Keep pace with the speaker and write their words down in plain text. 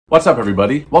What's up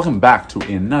everybody? Welcome back to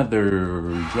another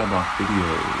dreadlock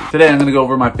video. Today I'm gonna go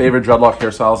over my favorite dreadlock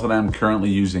hairstyles that I'm currently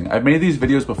using. I've made these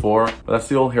videos before, but that's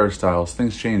the old hairstyles.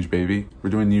 Things change, baby. We're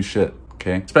doing new shit.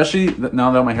 Okay. Especially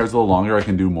now that my hair's a little longer, I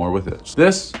can do more with it.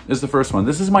 This is the first one.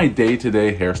 This is my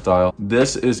day-to-day hairstyle.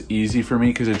 This is easy for me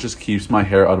because it just keeps my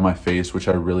hair out of my face, which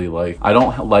I really like. I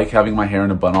don't like having my hair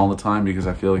in a bun all the time because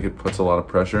I feel like it puts a lot of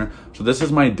pressure. So this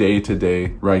is my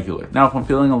day-to-day regular. Now, if I'm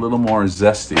feeling a little more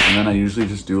zesty, and then I usually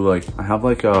just do like, I have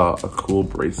like a cool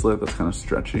bracelet that's kind of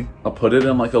stretchy. I'll put it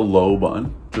in like a low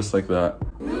bun, just like that.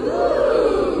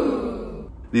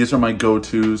 These are my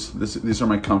go-tos. These are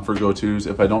my comfort go-tos.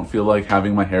 If I don't feel like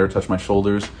having my hair touch my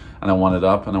shoulders and I want it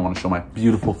up and I want to show my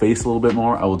beautiful face a little bit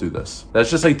more, I will do this. That's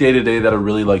just like day-to-day that I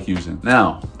really like using.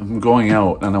 Now, if I'm going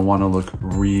out and I want to look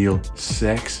real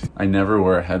sexy, I never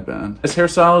wear a headband. This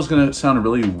hairstyle is going to sound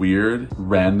really weird,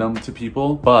 random to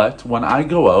people, but when I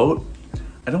go out,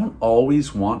 I don't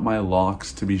always want my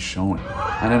locks to be showing.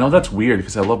 And I know that's weird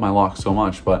because I love my locks so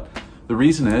much, but the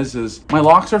reason is my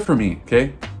locks are for me,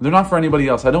 okay? They're not for anybody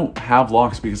else. I don't have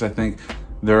locks because I think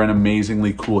they're an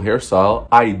amazingly cool hairstyle.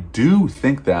 I do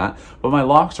think that, but my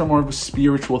locks are more of a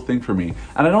spiritual thing for me.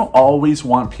 And I don't always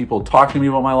want people talking to me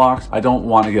about my locks. I don't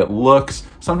want to get looks.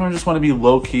 Sometimes I just want to be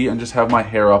low key and just have my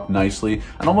hair up nicely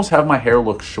and almost have my hair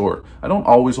look short. I don't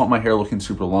always want my hair looking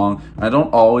super long. And I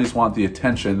don't always want the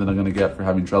attention that I'm going to get for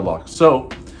having dreadlocks. So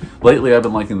lately I've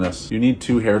been liking this. You need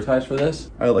 2 hair ties for this.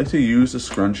 I like to use a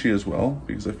scrunchie as well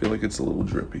because I feel like it's a little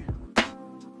drippy.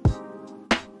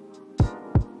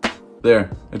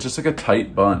 There, it's just like a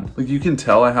tight bun. Like you can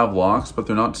tell I have locks, but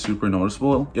they're not super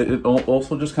noticeable. It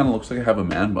also just kind of looks like I have a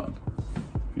man bun.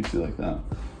 If you see like that.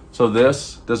 So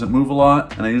this doesn't move a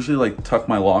lot, and I usually like tuck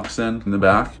my locks in the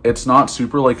back. It's not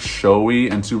super like showy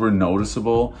and super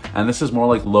noticeable, and this is more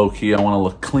like low key. I want to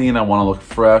look clean, I want to look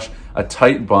fresh. A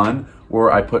tight bun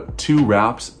where I put 2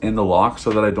 wraps in the lock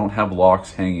so that I don't have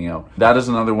locks hanging out. That is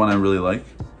another one I really like.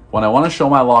 When I want to show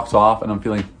my locks off and I'm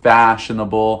feeling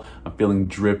fashionable, I'm feeling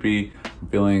drippy, I'm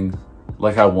feeling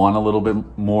like I want a little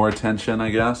bit more attention, I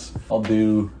guess, I'll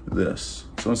do this.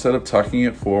 So instead of tucking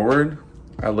it forward,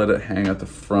 I let it hang at the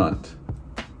front.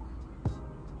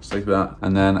 Just like that.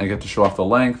 And then I get to show off the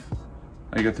length,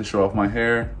 I get to show off my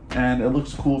hair, and it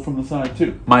looks cool from the side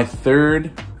too. My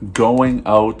third going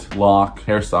out lock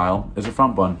hairstyle is a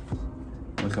front bun.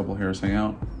 Let a couple hairs hang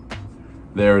out.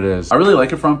 There it is. I really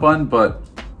like a front bun, but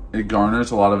it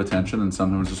garners a lot of attention and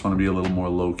sometimes I just want to be a little more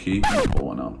low-key. Pull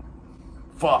one out.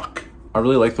 Fuck. I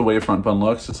really like the way a front bun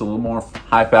looks. It's a little more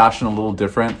high fashion, a little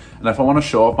different. And if I want to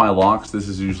show off my locks, this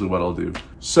is usually what I'll do.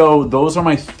 So those are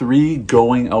my 3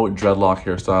 going out dreadlock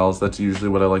hairstyles. That's usually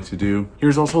what I like to do.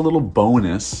 Here's also a little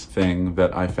bonus thing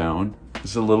that I found.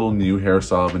 This is a little new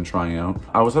hairstyle I've been trying out.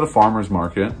 I was at a farmer's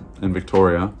market in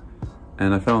Victoria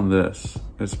and I found this.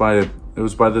 It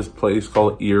was by this place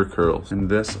called Ear Curls. And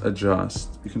this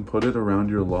adjusts. You can put it around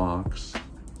your locks.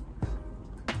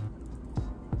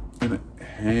 And it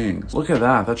hangs. Look at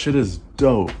that. That shit is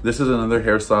dope. This is another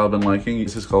hairstyle I've been liking.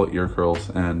 This is called Ear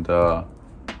Curls. And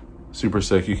super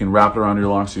sick. You can wrap it around your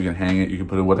locks. You can hang it. You can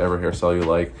put it whatever hairstyle you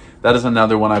like. That is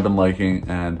another one I've been liking.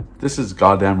 And this is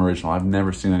goddamn original. I've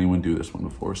never seen anyone do this one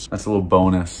before. So that's a little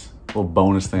bonus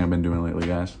thing I've been doing lately,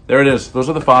 guys. There it is. Those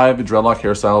are the 5 dreadlock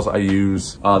hairstyles I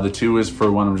use. The 2 is for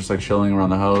when I'm just like chilling around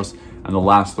the house, and the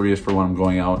last 3 is for when I'm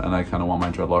going out and I kind of want my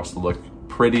dreadlocks to look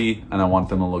pretty and I want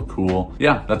them to look cool.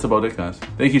 Yeah, that's about it, guys.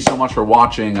 Thank you so much for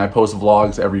watching. I post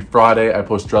vlogs every Friday. I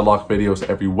post dreadlock videos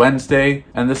every Wednesday,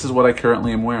 and this is what I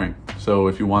currently am wearing. So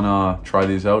if you want to try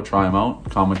these out, try them out.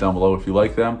 Comment down below if you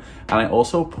like them. And I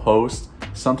also post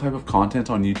some type of content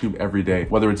on YouTube every day,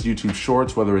 whether it's YouTube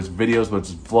shorts, whether it's videos, whether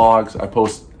it's vlogs. I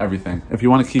post everything. If you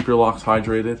want to keep your locks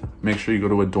hydrated, make sure you go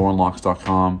to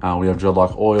adornlocks.com. We have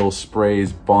dreadlock oils,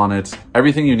 sprays, bonnets,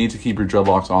 everything you need to keep your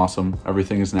dreadlocks awesome.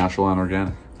 Everything is natural and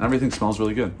organic, and everything smells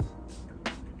really good.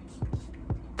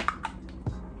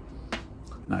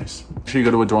 Nice. Make sure you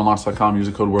go to adornlocks.com, use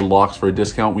the code WordLocks for a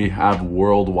discount. We have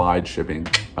worldwide shipping.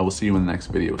 I will see you in the next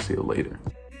video. See you later.